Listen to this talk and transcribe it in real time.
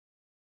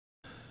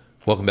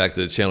Welcome back to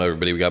the channel,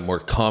 everybody. We got more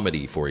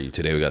comedy for you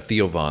today. We got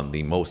Theo Von,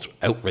 the most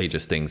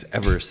outrageous things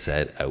ever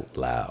said out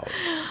loud.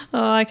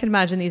 Oh, I can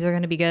imagine these are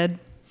going to be good.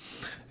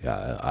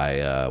 Yeah,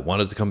 I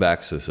wanted to come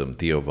back to some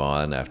Theo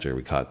Von after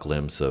we caught a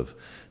glimpse of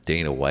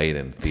Dana White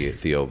and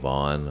Theo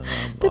Von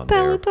the on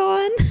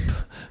Peloton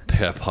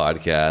their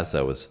podcast.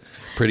 That was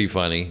pretty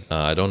funny.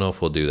 I don't know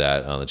if we'll do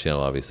that on the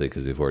channel, obviously,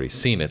 because we've already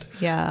seen it.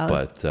 Yeah,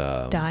 but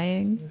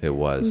dying. It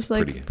was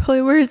like, pretty.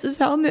 Probably wears his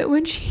helmet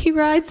when she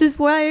rides his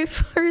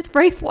wife or his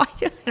brave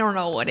wife. I don't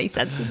know what he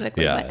said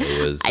specifically. Yeah, but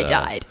it was. I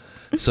died.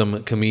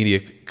 Some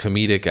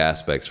comedic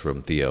aspects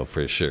from Theo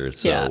for sure.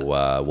 So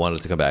yeah.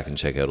 Wanted to come back and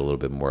check out a little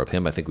bit more of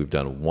him. I think we've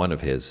done one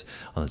of his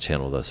on the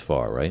channel thus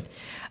far, right?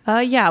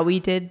 Yeah,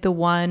 we did the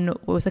one.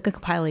 It was like a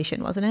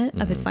compilation, wasn't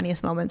it, of his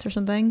funniest moments or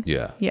something?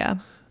 Yeah. Yeah.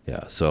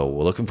 Yeah, so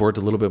we're looking forward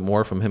to a little bit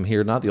more from him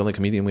here. Not the only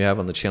comedian we have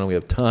on the channel. We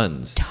have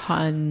tons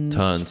and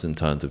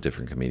tons of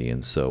different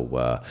comedians.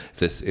 So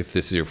if this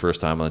is your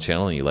first time on the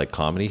channel and you like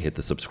comedy, hit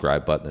the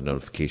subscribe button, the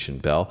notification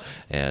bell,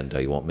 and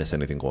you won't miss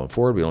anything going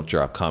forward. We don't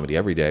drop comedy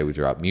every day. We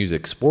drop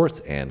music, sports,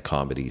 and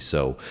comedy.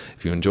 So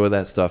if you enjoy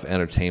that stuff,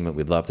 entertainment,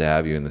 we'd love to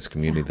have you in this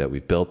community that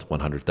we've built.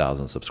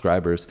 100,000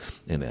 subscribers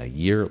in a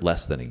year,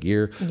 less than a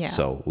year. Yeah.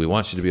 So we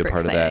want you to be a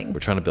part of exciting. that.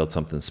 We're trying to build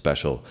something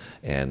special,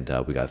 and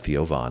we got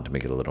Theo Von to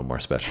make it a little more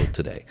special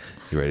today.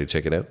 You ready to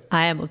check it out?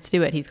 I am. Let's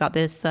do it. He's got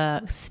this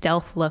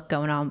stealth look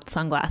going on with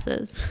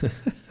sunglasses.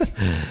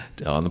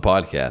 On the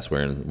podcast,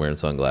 wearing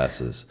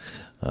sunglasses.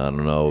 I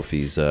don't know if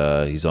he's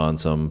on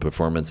some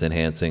performance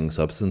enhancing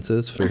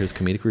substances for his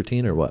comedic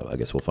routine or what. I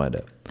guess we'll find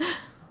out.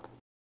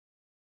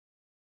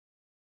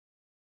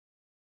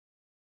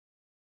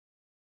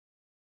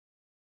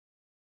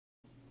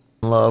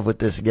 In love with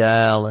this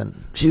gal,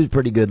 and she was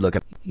pretty good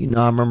looking. You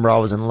know, I remember I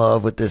was in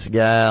love with this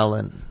gal,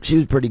 and she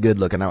was pretty good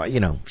looking. You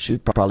know, she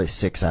was probably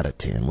 6 out of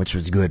 10, which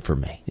was good for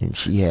me. And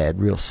she had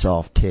real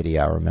soft titty,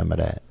 I remember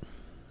that.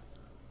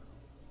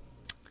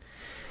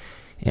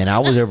 And I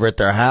was over at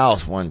their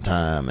house one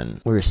time,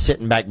 and we were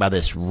sitting back by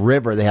this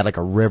river. They had like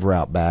a river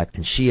out back,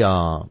 and she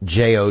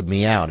J-O'd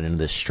me out into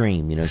the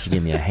stream. You know, she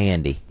gave me a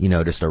handy, you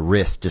know, just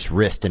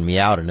wristing me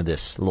out into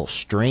this little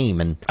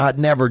stream. And I'd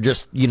never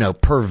just, you know,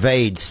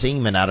 purveyed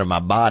semen out of my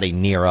body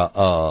near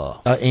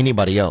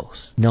anybody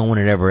else. No one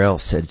had ever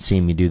else had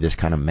seen me do this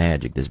kind of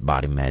magic, this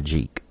body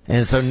magic.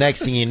 And so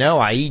next thing you know,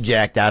 I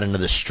ejacked out into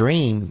the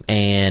stream,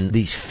 and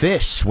these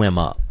fish swim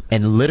up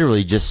and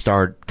literally just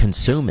start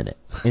consuming it.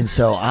 And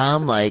so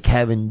I'm like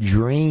having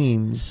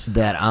dreams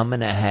that I'm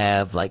gonna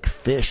have like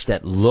fish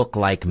that look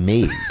like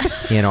me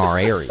in our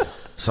area.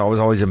 So I was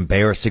always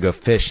embarrassed to go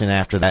fishing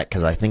after that,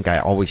 because I think I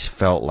always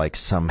felt like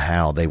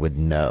somehow they would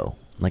know.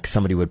 Like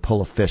somebody would pull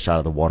a fish out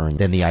of the water, and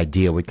then the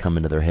idea would come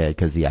into their head,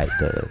 because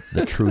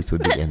the truth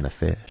would be in the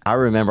fish. I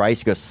remember I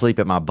used to go sleep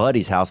at my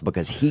buddy's house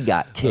because he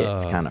got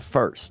tits kind of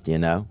first, you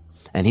know?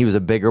 And he was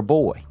a bigger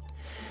boy.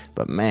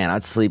 But man,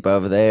 I'd sleep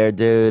over there,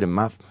 dude,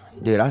 and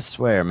dude, I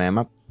swear, man,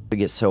 my would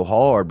get so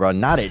hard, bro.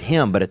 Not at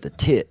him, but at the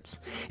tits.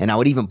 And I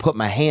would even put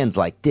my hands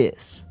like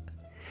this,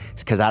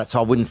 so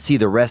I wouldn't see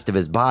the rest of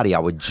his body. I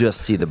would just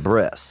see the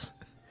breasts.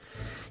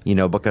 You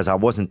know, because I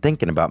wasn't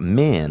thinking about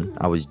men.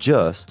 I was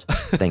just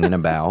thinking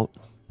about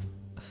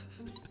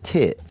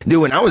tits.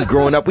 Dude, when I was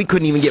growing up, we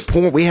couldn't even get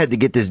porn. We had to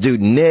get this dude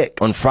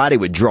Nick on Friday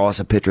would draw us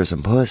a picture of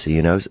some pussy,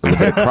 you know, a little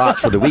bit of crotch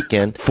for the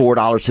weekend.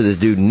 $4 to this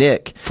dude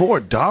Nick.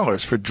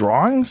 $4 for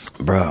drawings?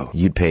 Bro,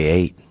 you'd pay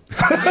 8.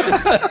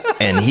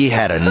 And he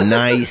had a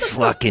nice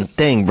fucking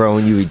thing, bro.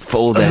 And you would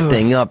fold that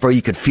thing up, bro.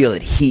 You could feel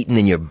it heating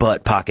in your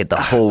butt pocket the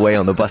whole way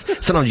on the bus.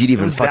 Sometimes you'd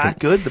even was that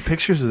good? The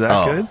pictures were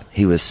that good?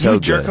 He was so you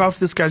would good. jerk off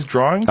this guy's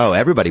drawings? Oh,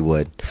 everybody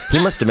would. He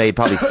must have made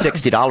probably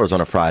 $60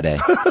 on a Friday.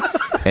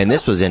 And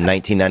this was in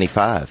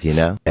 1995, you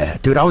know? Yeah.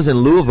 Dude, I was in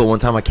Louisville one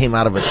time. I came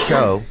out of a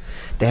show.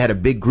 They had a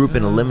big group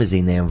in a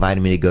limousine. They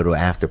invited me to go to an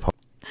after party.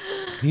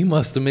 He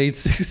must have made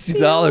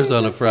 $60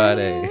 on a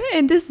Friday.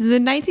 And this is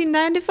in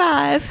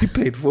 1995. You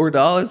paid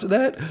 $4 for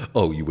that?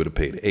 Oh, you would have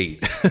paid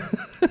 8.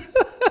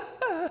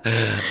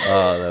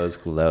 Oh, that was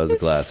cool. That was a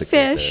classic.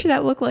 Fish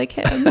that look like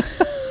him.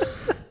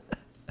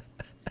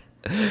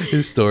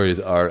 His stories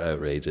are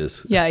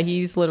outrageous. Yeah,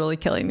 he's literally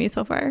killing me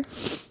so far.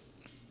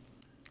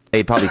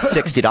 Paid probably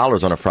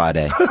 $60 on a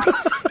Friday.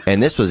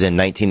 And this was in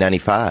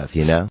 1995,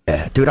 you know?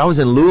 Yeah. Dude, I was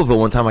in Louisville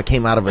one time. I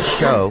came out of a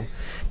show.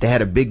 They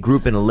had a big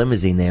group in a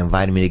limousine. They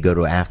invited me to go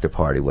to an after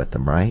party with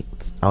them, right?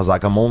 I was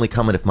like, I'm only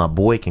coming if my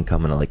boy can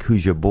come. And they're like,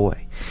 who's your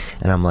boy?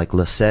 And I'm like,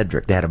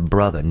 Cedric. They had a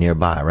brother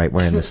nearby, right?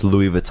 Wearing this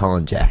Louis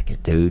Vuitton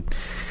jacket, dude.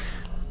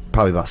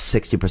 Probably about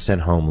 60%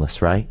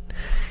 homeless, right?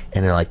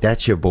 And they're like,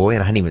 that's your boy?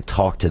 And I didn't even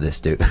talk to this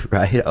dude,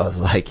 right? I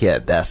was like, yeah,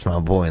 that's my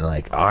boy. And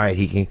like, all right,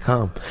 he can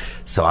come.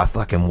 So I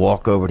fucking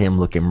walk over to him,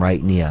 look him right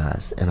in the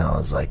eyes. And I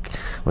was like,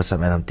 what's up,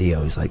 man? I'm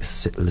Theo. He's like,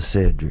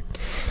 Cedric.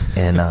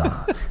 And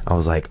I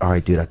was like, all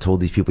right, dude, I told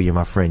these people you're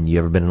my friend. You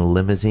ever been in a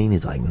limousine?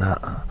 He's like, nah.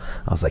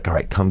 I was like, all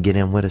right, come get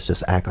in with us.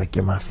 Just act like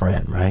you're my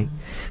friend, right?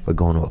 We're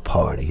going to a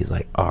party. He's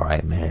like, all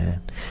right,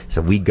 man.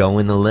 So we go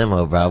in the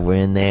limo, bro.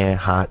 We're in there,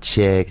 hot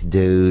chicks,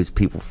 dudes,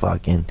 people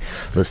fucking.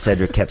 Little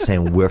Cedric kept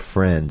saying, we're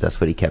friends. compilation.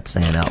 That's what he kept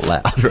saying out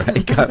loud,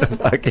 right? Kind of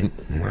fucking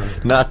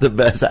not the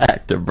best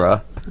actor,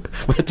 bro.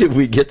 But did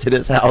we get to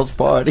this house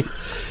party?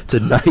 It's a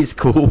nice,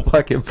 cool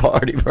fucking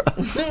party, bro.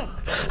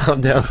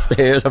 I'm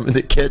downstairs. I'm in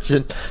the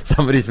kitchen.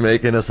 Somebody's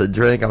making us a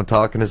drink. I'm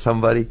talking to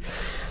somebody.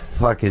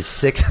 Fucking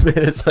 6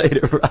 minutes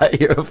later, I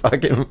hear a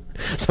fucking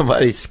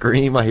somebody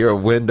scream. I hear a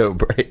window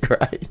break,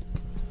 right?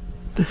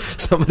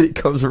 Somebody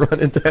comes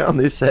running down.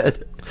 They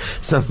said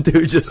some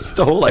dude just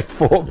stole like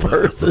 4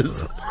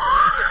 purses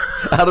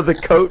out of the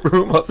coat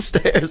room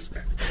upstairs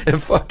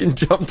and fucking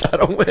jumped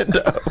out a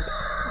window.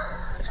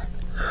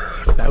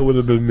 That would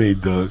have been me,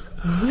 Doug.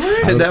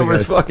 And that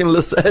was fucking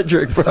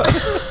LeCedric, bro.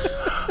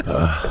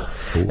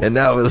 And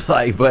that was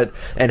like,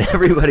 and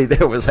everybody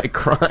there was like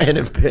crying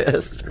and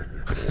pissed.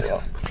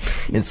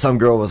 And some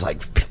girl was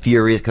like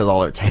furious because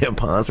all her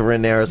tampons were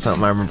in there or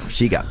something. I remember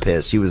she got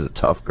pissed. She was a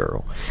tough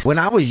girl. When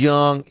I was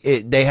young,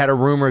 they had a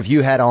rumor if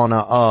you had on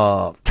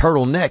a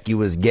turtleneck,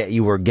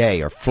 you were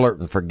gay or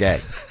flirting for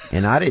gay.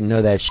 And I didn't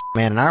know that shit,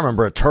 man. And I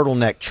remember a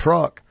turtleneck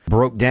truck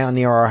broke down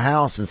near our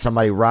house and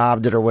somebody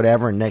robbed it or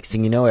whatever. And next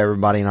thing you know,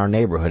 everybody in our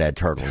neighborhood had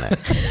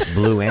turtlenecks,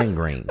 blue and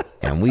green.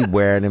 And we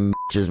wearing them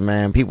bitches,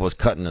 man. People was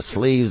cutting the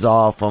sleeves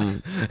off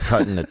them,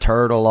 cutting the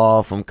turtle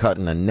off them,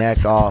 cutting the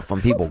neck off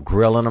them, people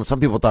grilling them.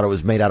 Some people thought it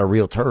was made out of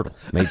real turtle,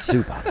 made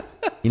soup out of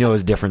it. You know, it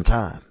was a different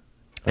time.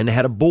 And they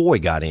had a boy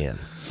got in.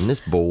 And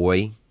this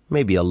boy,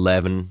 maybe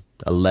 11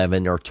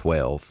 or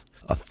 12,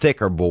 a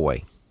thicker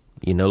boy.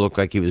 You know, looked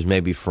like he was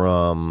maybe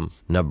from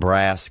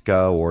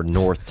Nebraska or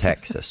North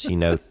Texas, you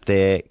know,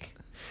 thick,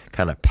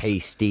 kind of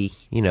pasty,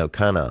 you know,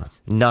 kind of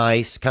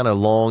nice, kind of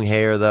long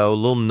hair, though, a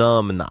little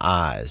numb in the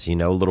eyes, you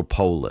know, a little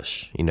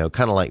Polish, you know,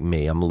 kind of like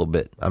me. I'm a little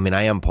bit, I mean,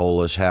 I am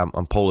Polish, I'm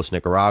Polish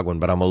Nicaraguan,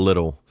 but I'm a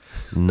little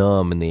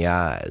numb in the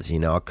eyes, you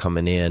know,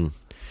 coming in,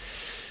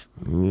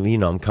 you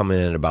know, I'm coming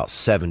in at about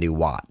 70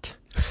 watt.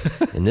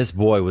 And this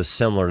boy was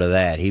similar to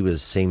that. He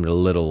seemed a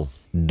little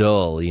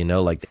dull, you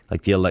know, like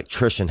the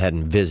electrician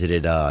hadn't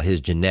visited his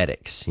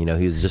genetics. You know,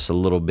 he was just a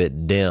little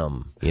bit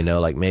dim, you know,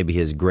 like maybe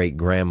his great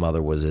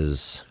grandmother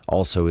was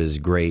also his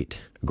great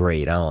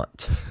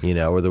aunt, you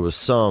know, or there was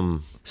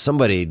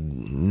somebody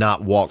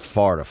not walked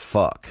far to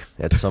fuck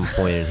at some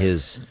point in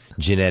his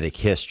genetic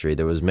history.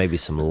 There was maybe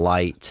some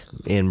light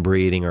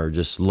inbreeding or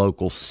just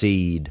local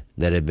seed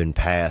that had been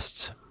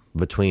passed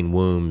between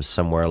wombs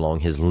somewhere along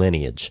his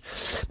lineage.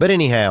 But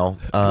anyhow,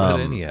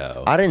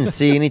 I didn't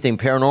see anything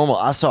paranormal.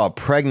 I saw a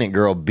pregnant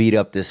girl beat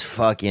up this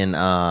fucking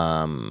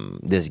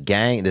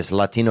this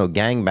Latino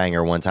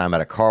gangbanger one time at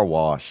a car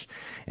wash,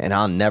 and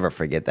I'll never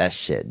forget that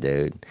shit,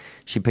 dude.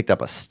 She picked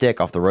up a stick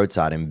off the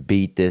roadside and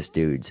beat this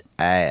dude's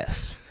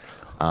ass.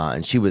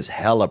 And she was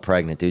hella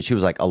pregnant, dude. She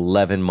was like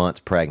 11 months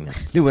pregnant.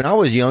 Dude, when I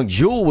was young,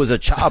 Jewel was a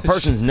child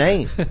person's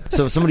name.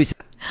 So if somebody said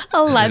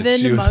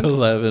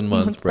 11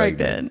 months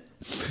pregnant.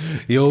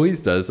 He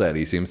always does that.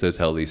 He seems to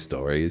tell these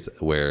stories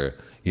where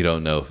you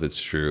don't know if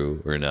it's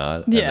true or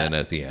not. Yeah. And then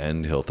at the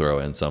end, he'll throw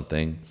in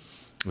something,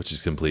 which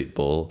is complete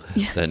bull.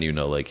 Yeah. Then you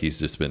know, like, he's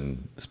just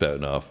been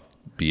spouting off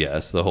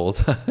BS the whole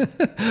time.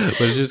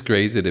 But it's just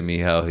crazy to me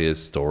how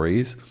his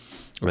stories,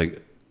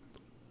 like,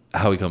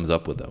 how he comes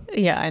up with them.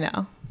 Yeah, I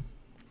know.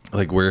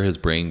 Like where his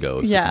brain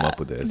goes to come up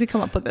with this. To come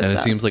up with this and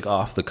stuff. It seems like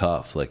off the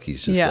cuff. Like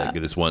he's just like,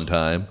 this one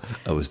time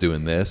I was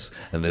doing this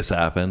and this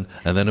happened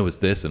and then it was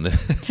this and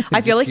this.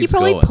 I feel like he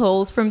probably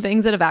pulls from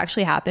things that have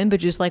actually happened, but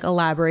just like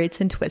elaborates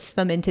and twists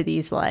them into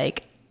these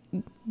like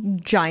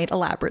giant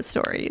elaborate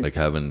stories. Like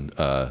having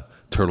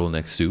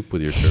turtleneck soup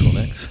with your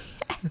turtlenecks.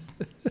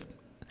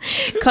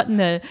 Cutting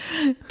the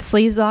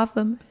sleeves off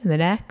them and the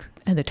neck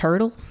and the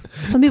turtles.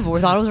 Some people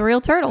thought it was a real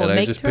turtle. And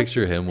I just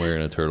picture him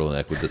wearing a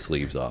turtleneck with the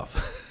sleeves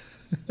off.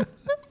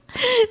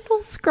 His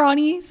little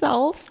scrawny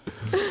self.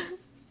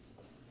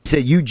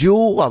 Said, "You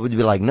Jewel?" I would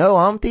be like, "No,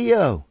 I'm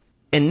Theo."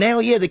 And now,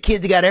 yeah, the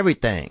kids got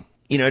everything.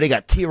 You know, they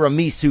got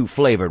tiramisu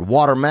flavored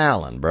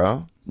watermelon,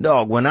 bro.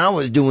 Dog, when I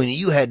was doing it,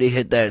 you had to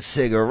hit that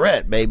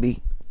cigarette,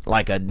 baby,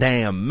 like a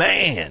damn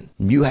man.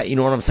 You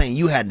know what I'm saying?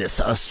 You had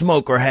to, a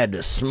smoker had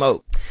to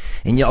smoke.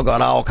 And y'all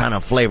got all kind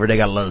of flavor. They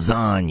got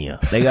lasagna.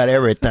 They got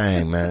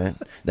everything, man.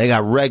 They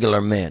got regular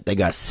mint. They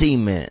got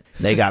cement.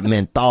 They got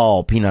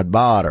menthol, peanut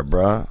butter,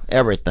 bro.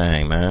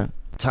 Everything, man.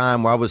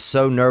 Time where I was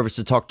so nervous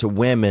to talk to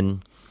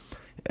women,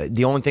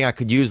 the only thing I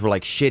could use were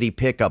like shitty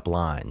pickup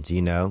lines,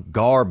 you know,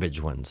 garbage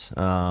ones.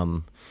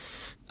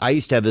 I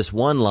used to have this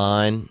one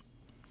line.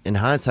 In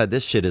hindsight,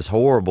 this shit is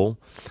horrible.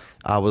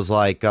 I was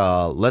like,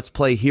 let's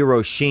play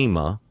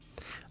Hiroshima.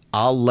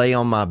 I'll lay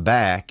on my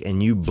back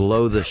and you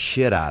blow the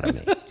shit out of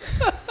me.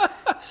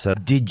 So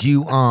did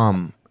you,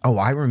 oh,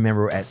 I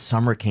remember at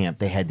summer camp,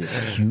 they had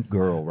this cute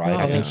girl, right?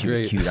 I think she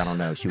was cute. I don't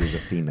know. She was a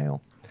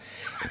female.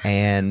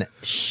 And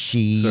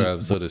she... Sorry,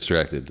 I'm so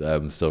distracted.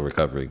 I'm still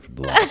recovering from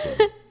the last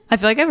one. I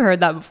feel like I've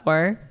heard that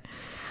before.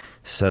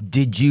 So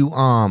did you,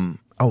 oh,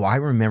 I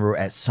remember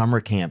at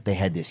summer camp, they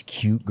had this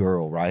cute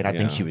girl, right? I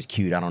think she was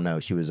cute. I don't know.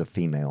 She was a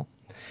female.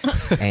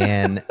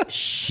 And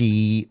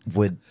she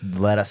would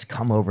let us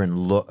come over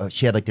and look.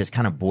 She had like this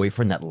kind of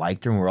boyfriend that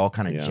liked her, and we were all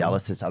kind of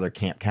jealous, this other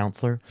camp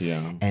counselor.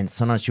 Yeah. And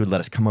sometimes she would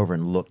let us come over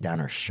and look down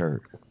her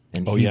shirt.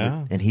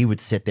 And he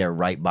would sit there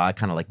right by,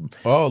 kind of like,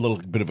 oh, a little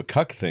bit of a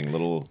cuck thing,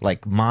 little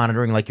like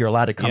monitoring, like you're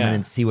allowed to come in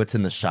and see what's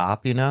in the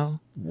shop, you know?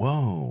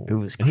 Whoa. It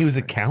was and he was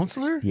a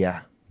counselor?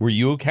 Yeah. Were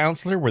you a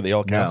counselor? Were they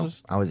all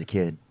counselors? No, I was a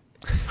kid.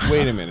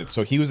 Wait a minute.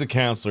 So he was a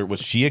counselor.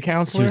 Was she a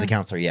counselor? She was a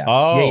counselor, yeah.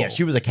 Oh. Yeah,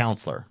 she was a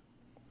counselor.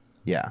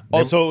 Yeah.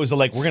 Oh, so it was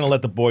like, we're going to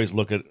let the boys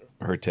look at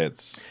her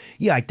tits.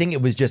 Yeah, I think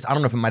it was just, I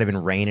don't know if it might have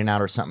been raining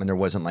out or something. There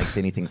wasn't like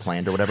anything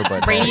planned or whatever.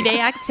 But rainy day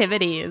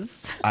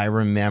activities. I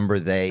remember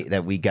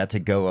that we got to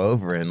go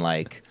over and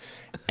like,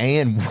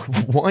 and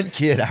one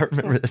kid, I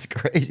remember this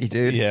crazy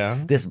dude. Yeah.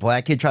 This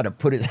black kid tried to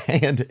put his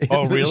hand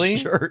in really?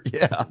 the shirt.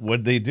 Yeah.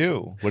 What'd they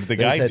do? What did the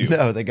They guy said, do?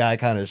 No, the guy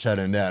kind of shut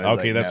him down.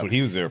 Okay, like, that's what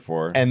he was there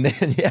for. And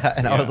then,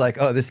 I was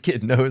like, oh, this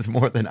kid knows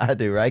more than I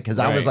do, right? Because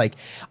I was like,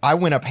 I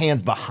went up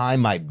hands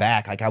behind my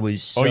back. Like I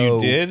was so. Oh,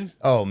 you did?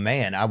 Oh,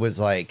 man. I was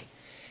like,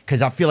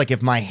 because I feel like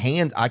if my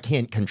hands, I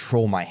can't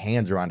control my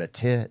hands around a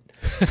tit.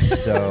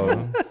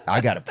 So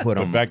I got to put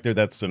them. But back there,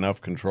 that's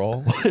enough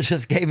control. It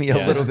just gave me a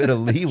little bit of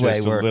leeway.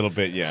 Just a little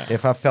bit, yeah.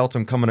 If I felt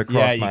them coming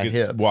across my hips.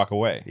 hips. Walk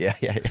away. Yeah.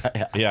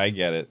 Yeah, I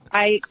get it.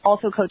 I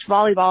also coach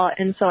volleyball,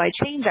 and so I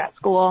changed at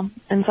school.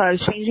 And so I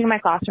was changing my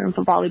classroom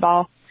for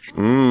volleyball.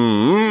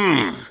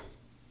 Man,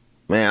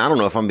 I don't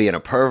know if I'm being a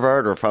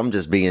pervert or if I'm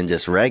just being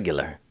just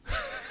regular.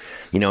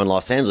 You know, in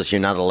Los Angeles, you're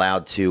not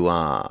allowed to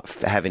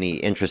have any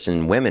interest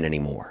in women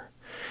anymore.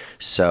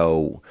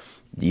 So,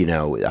 you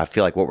know, I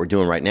feel like what we're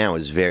doing right now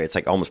is it's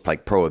like almost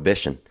like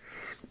prohibition.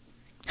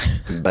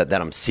 But that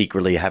I'm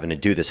secretly having to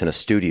do this in a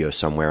studio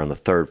somewhere on the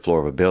 3rd floor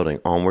of a building.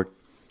 Onward.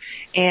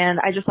 And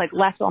I just like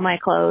left all my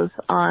clothes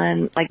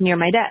on like near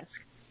my desk.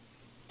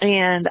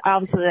 And I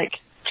obviously like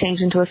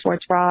changed into a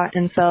sports bra.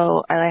 And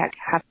so I like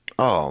have.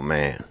 Oh,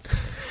 man.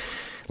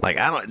 Like,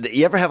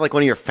 you ever have like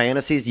one of your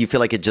fantasies? You feel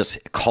like it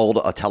just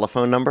called a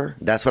telephone number?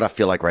 That's what I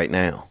feel like right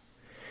now.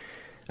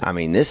 I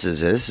mean, this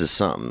is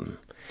something,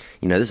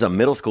 you know, this is a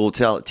middle school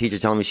teacher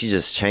telling me she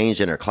just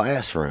changed in her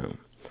classroom.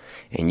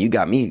 And you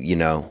got me, you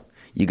know,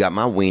 you got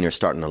my wiener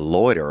starting to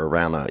loiter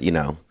around,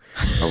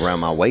 around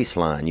my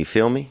waistline. You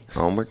feel me?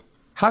 Onward.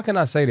 How can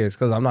I say this?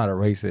 Because I'm not a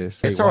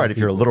racist. It's all right if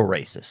you're a little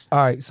racist. All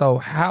right, so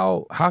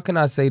how can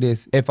I say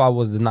this if I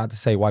was not to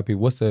say white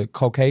people? What's the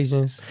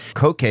Caucasians?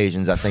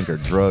 Caucasians, I think,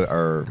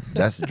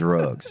 that's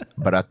drugs.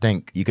 But I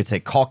think you could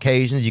say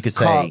Caucasians. You could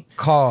say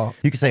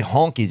you could say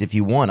honkies if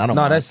you want. I don't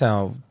know. No, that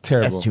sounds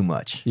terrible. That's too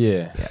much.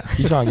 Yeah.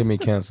 You trying to get me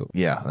canceled?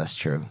 Yeah, that's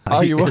true.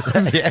 Oh, you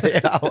was? Yeah,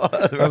 I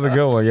was. That was a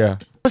good one. Yeah.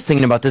 I was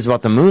thinking about this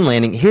about the moon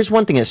landing. Here's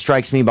one thing that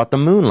strikes me about the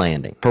moon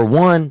landing. For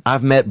one,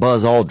 I've met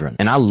Buzz Aldrin,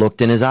 and I looked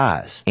in his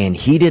eyes, and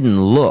he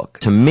didn't look,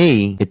 to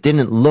me, it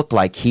didn't look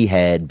like he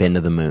had been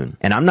to the moon.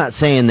 And I'm not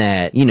saying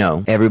that, you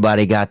know,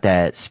 everybody got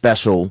that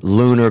special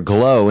lunar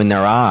glow in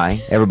their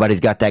eye.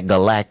 Everybody's got that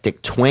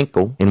galactic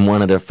twinkle in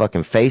one of their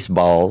fucking face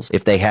balls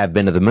if they have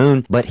been to the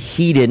moon, but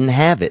he didn't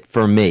have it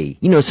for me.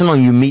 You know,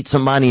 sometimes you meet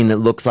somebody and it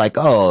looks like,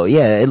 oh,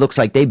 yeah, it looks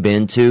like they've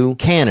been to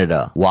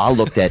Canada. Well, I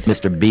looked at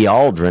Mr. B.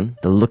 Aldrin,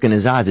 the look in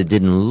his eyes, it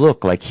didn't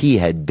look like he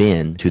had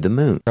been to the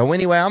moon. So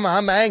anyway,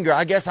 I'm angry.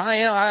 I guess I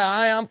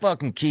am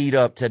fucking keyed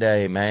up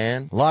today, man.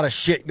 A lot of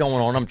shit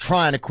going on. I'm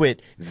trying to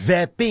quit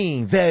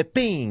vaping.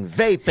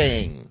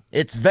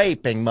 It's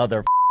vaping,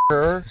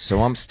 motherfucker.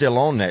 So I'm still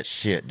on that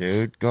shit,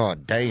 dude.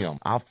 God damn.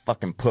 I'll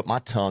fucking put my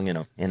tongue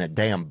in a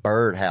damn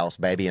birdhouse,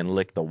 baby, and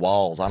lick the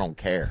walls. I don't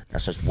care.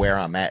 That's just where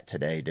I'm at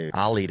today, dude.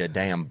 I'll eat a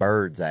damn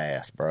bird's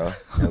ass, bro.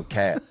 No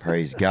cap.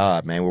 Praise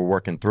God, man. We're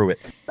working through it.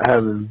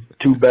 Having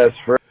two best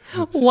friends.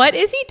 What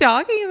is he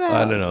talking about?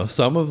 I don't know.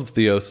 Some of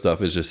Theo's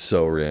stuff is just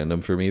so random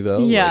for me,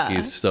 though. Yeah. Like,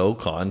 he's so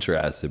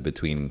contrasted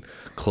between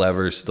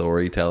clever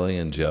storytelling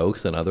and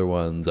jokes, and other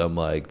ones I'm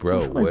like,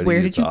 bro, like,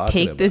 where did you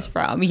take this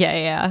from?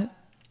 Yeah.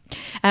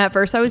 And at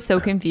first I was so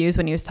confused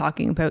when he was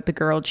talking about the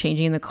girl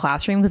changing in the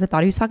classroom, because I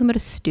thought he was talking about a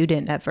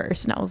student at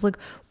first. And I was like,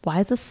 why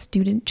is a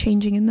student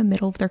changing in the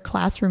middle of their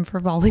classroom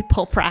for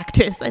volleyball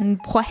practice? And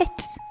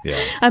what?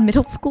 Yeah. A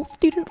middle school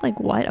student? Like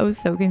what? I was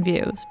so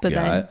confused. But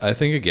then I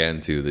think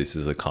again too, this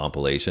is a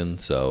compilation,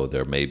 so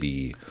there may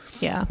be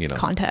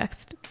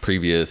context,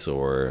 previous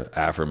or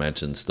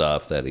aforementioned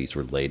stuff that he's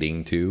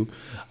relating to,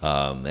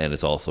 and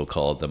it's also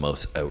called the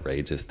most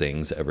outrageous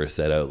things ever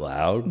said out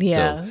loud.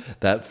 Yeah. So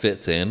that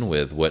fits in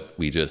with what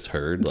we just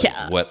heard. Like,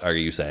 yeah. What are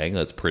you saying?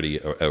 That's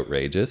pretty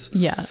outrageous.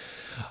 Yeah.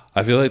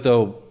 I feel like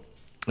though,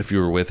 if you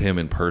were with him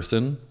in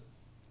person,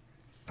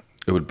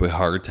 it would be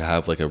hard to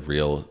have like a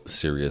real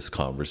serious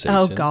conversation.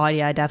 Oh God,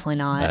 yeah, definitely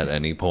not. At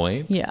any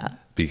point. Yeah.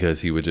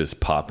 Because he would just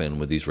pop in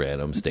with these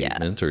random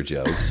statements or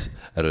jokes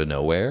out of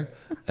nowhere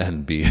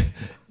and be,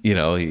 you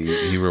know,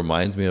 he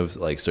reminds me of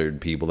like certain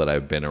people that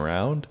I've been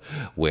around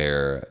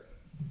where,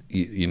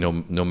 you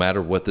know, no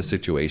matter what the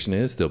situation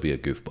is, there'll be a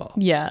goofball.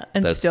 Yeah.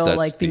 And that's still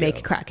like be Theo.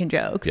 making cracking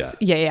jokes. Yeah.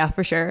 Yeah,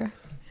 for sure.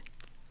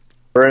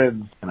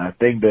 Friends, and I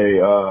think they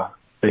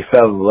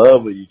fell in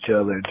love with each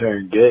other and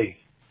turned gay.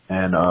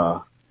 And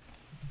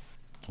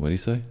What do you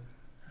say?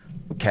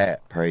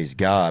 Cat, praise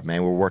God,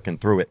 man. We're working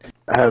through it.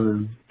 I have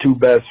his two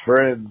best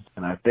friends,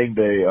 and I think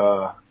they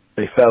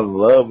fell in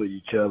love with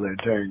each other and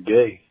turned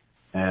gay.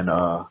 And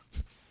I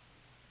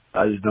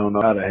just don't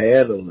know how to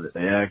handle it.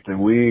 They acting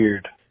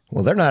weird.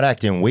 Well, they're not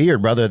acting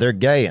weird, brother. They're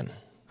gaying.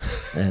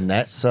 And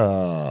that's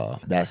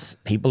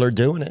people are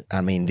doing it.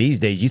 I mean, these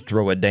days you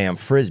throw a damn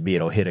frisbee,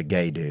 it'll hit a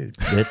gay dude.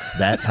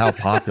 That's how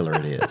popular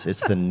it is.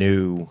 It's the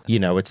new,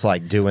 it's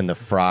like doing the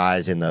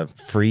fries in the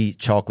free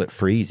chocolate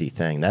freezy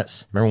thing.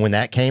 Remember when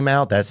that came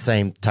out? That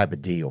same type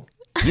of deal.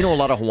 You know, a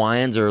lot of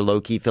Hawaiians are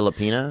low-key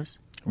Filipinos.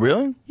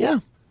 Really? Yeah.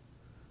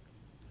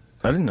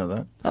 I didn't know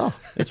that. Oh,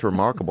 it's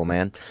remarkable,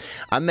 man.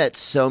 I met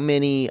so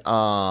many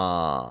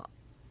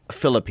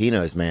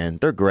Filipinos, man.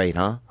 They're great,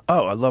 huh?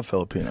 Oh, I love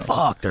Filipinos.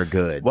 Fuck, they're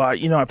good. Well, I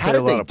play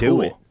a lot of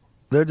pool. It?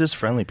 They're just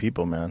friendly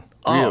people, man.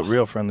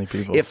 Real friendly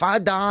people. If I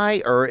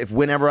die, or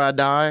whenever I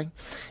die,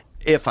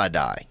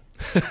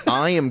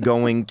 I am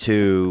going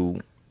to.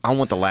 I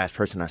want the last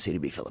person I see to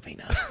be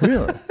Filipino.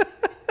 Really?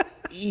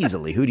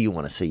 Easily. Who do you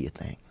want to see? You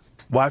think?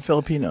 Why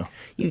Filipino?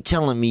 You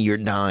telling me you're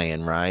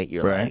dying, right?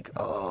 You're right. Like,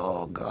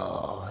 oh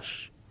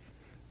gosh,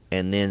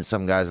 and then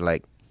some guys are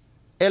like,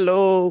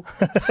 hello,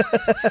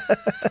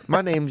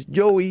 my name's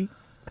Joey.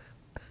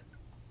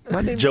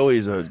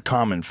 Joey's a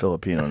common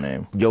Filipino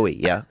name. Joey,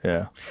 yeah.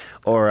 Yeah.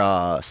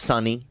 Or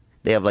Sonny.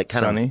 They have like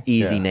kind of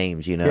easy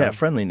names, Yeah,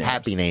 friendly names.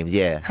 Happy names,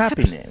 yeah.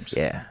 Happy names.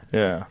 Yeah.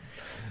 Yeah.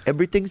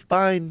 Everything's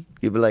fine.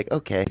 You'd be like,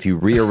 okay. If you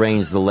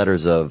rearrange the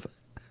letters of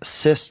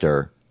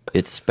sister,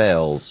 it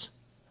spells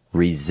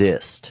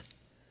resist.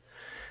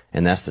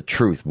 And that's the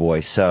truth, boy.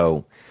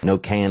 So, no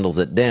candles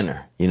at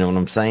dinner. You know what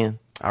I'm saying?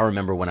 I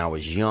remember when I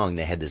was young,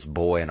 they had this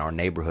boy in our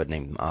neighborhood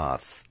named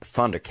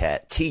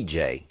Thundercat,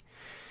 TJ.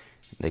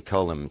 They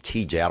call him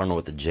TJ. I don't know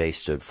what the J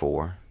stood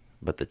for,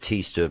 but the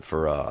T stood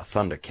for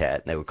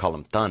Thundercat. They would call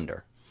him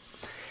Thunder.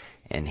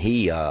 And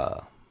he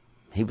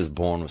was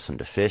born with some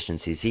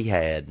deficiencies. He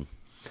had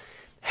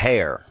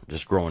hair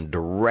just growing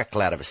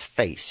directly out of his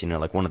face,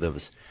 like one of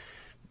those,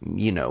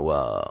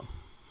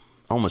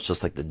 almost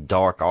just like the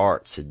dark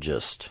arts had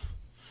just,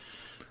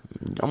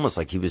 almost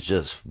like he was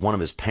just, one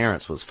of his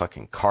parents was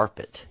fucking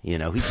carpet, he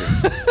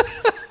just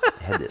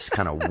had this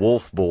kind of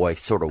wolf boy,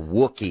 sort of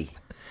Wookiee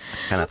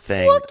kind of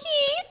thing.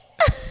 Wookiee!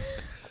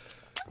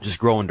 Just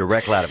growing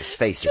directly out of his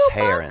face, his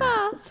hair.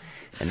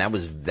 And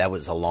that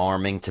was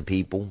alarming to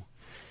people.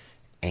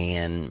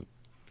 And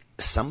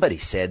somebody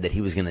said that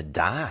he was going to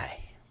die.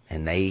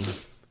 And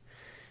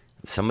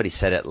somebody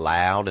said it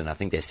loud, and I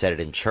think they said it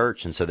in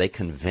church. And so they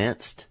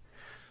convinced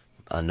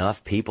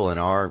enough people in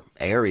our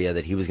area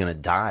that he was going to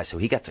die. So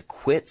he got to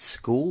quit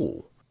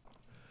school.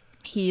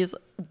 He's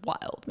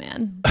wild,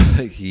 man.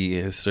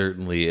 He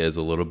certainly is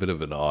a little bit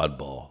of an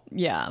oddball.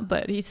 Yeah,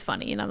 but he's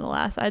funny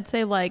nonetheless. I'd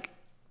say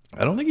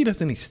I don't think he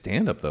does any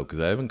stand-up, though,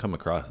 because I haven't come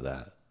across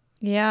that.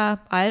 Yeah,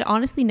 I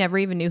honestly never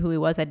even knew who he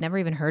was. I'd never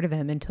even heard of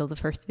him until the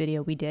first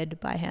video we did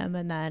by him.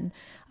 And then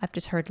I've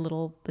just heard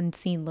and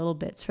seen little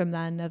bits from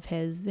then of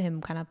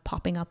him kind of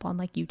popping up on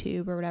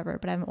YouTube or whatever.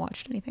 But I haven't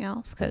watched anything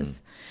else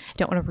because I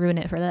don't want to ruin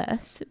it for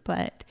this.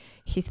 But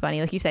he's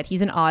funny. Like you said,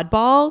 he's an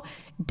oddball,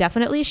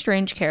 definitely a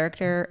strange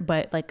character,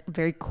 but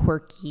very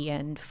quirky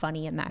and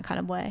funny in that kind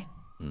of way.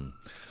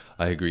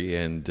 I agree.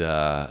 And,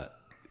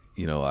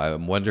 I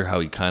wonder how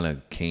he kind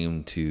of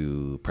came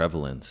to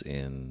prevalence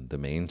in the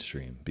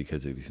mainstream,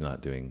 because if he's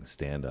not doing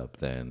stand-up,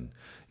 then,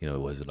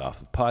 was it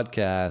off of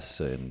podcasts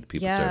and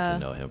people start to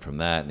know him from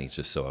that, and he's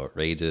just so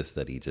outrageous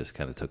that he just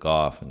kind of took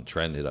off and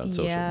trended on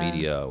social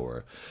media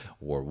or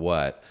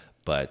what.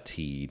 But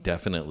he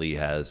definitely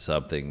has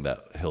something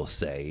that he'll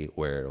say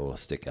where it will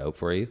stick out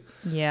for you.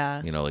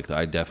 Yeah.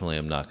 I definitely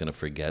am not going to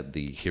forget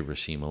the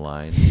Hiroshima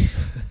line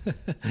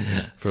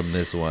from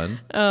this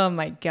one. Oh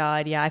my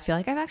God. Yeah. I feel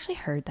like I've actually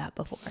heard that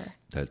before.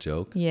 That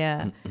joke?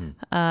 Yeah.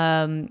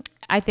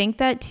 I think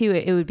that too,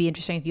 it would be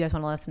interesting if you guys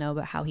want to let us know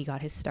about how he got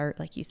his start,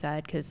 like you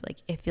said, because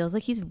it feels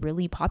like he's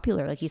really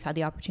popular. He's had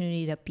the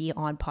opportunity to be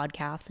on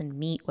podcasts and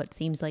meet what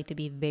seems like to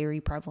be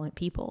very prevalent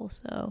people.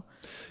 So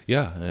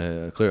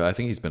yeah, clearly, I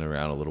think he's been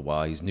around a little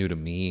while. He's new to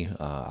me.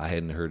 I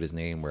hadn't heard his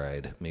name, where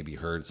I'd maybe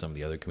heard some of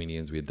the other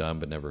comedians we had done,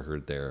 but never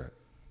heard their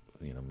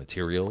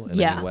material in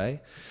any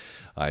way.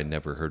 I'd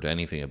never heard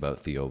anything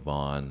about Theo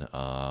Von.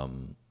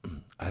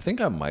 I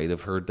think I might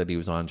have heard that he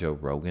was on Joe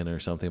Rogan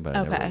or something, but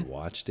I never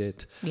watched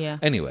it. Yeah.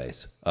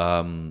 Anyways,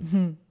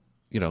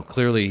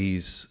 clearly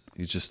he's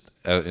just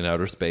out in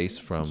outer space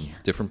from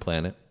different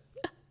planet.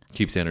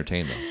 Keeps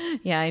entertaining though.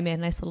 Yeah, I made a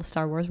nice little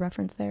Star Wars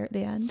reference there at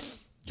the end.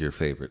 Your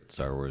favorite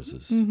Star Wars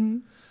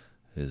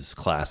is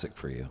classic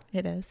for you.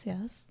 It is,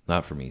 yes.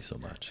 Not for me so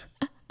much.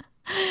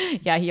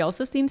 Yeah, he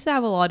also seems to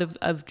have a lot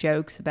of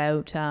jokes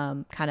about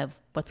kind of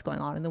what's going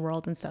on in the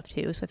world and stuff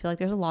too. So I feel like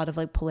there's a lot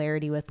of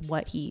polarity with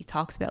what he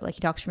talks about. He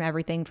talks from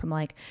everything from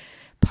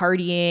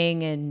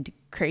partying and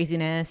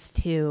craziness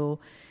to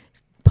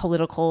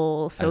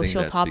political,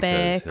 social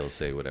topics. Because he'll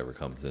say whatever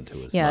comes into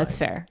his mind. Yeah, that's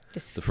fair.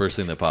 Just the first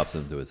thing that pops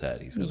into his head,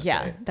 he's going to say.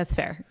 Yeah, that's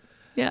fair.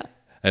 Yeah.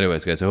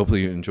 Anyways, guys, so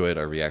hopefully you enjoyed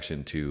our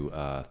reaction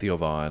to Theo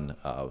Von.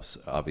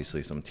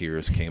 Obviously, some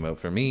tears came out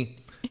for me.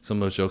 Some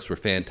of those jokes were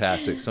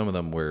fantastic. Some of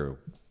them were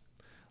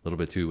a little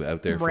bit too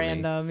out there for me.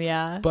 Random,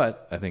 yeah.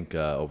 But I think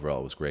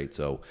overall it was great.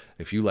 So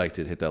if you liked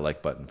it, hit that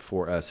like button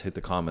for us. Hit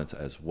the comments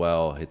as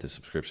well. Hit the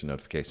subscription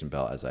notification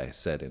bell, as I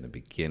said in the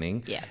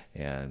beginning. Yeah.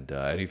 And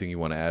anything you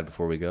want to add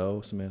before we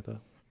go,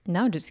 Samantha?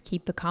 No, just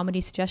keep the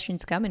comedy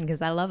suggestions coming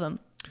because I love them.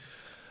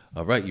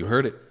 All right, you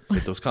heard it.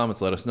 Hit those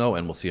comments, let us know,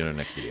 and we'll see you in our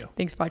next video.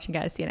 Thanks for watching,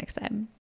 guys. See you next time.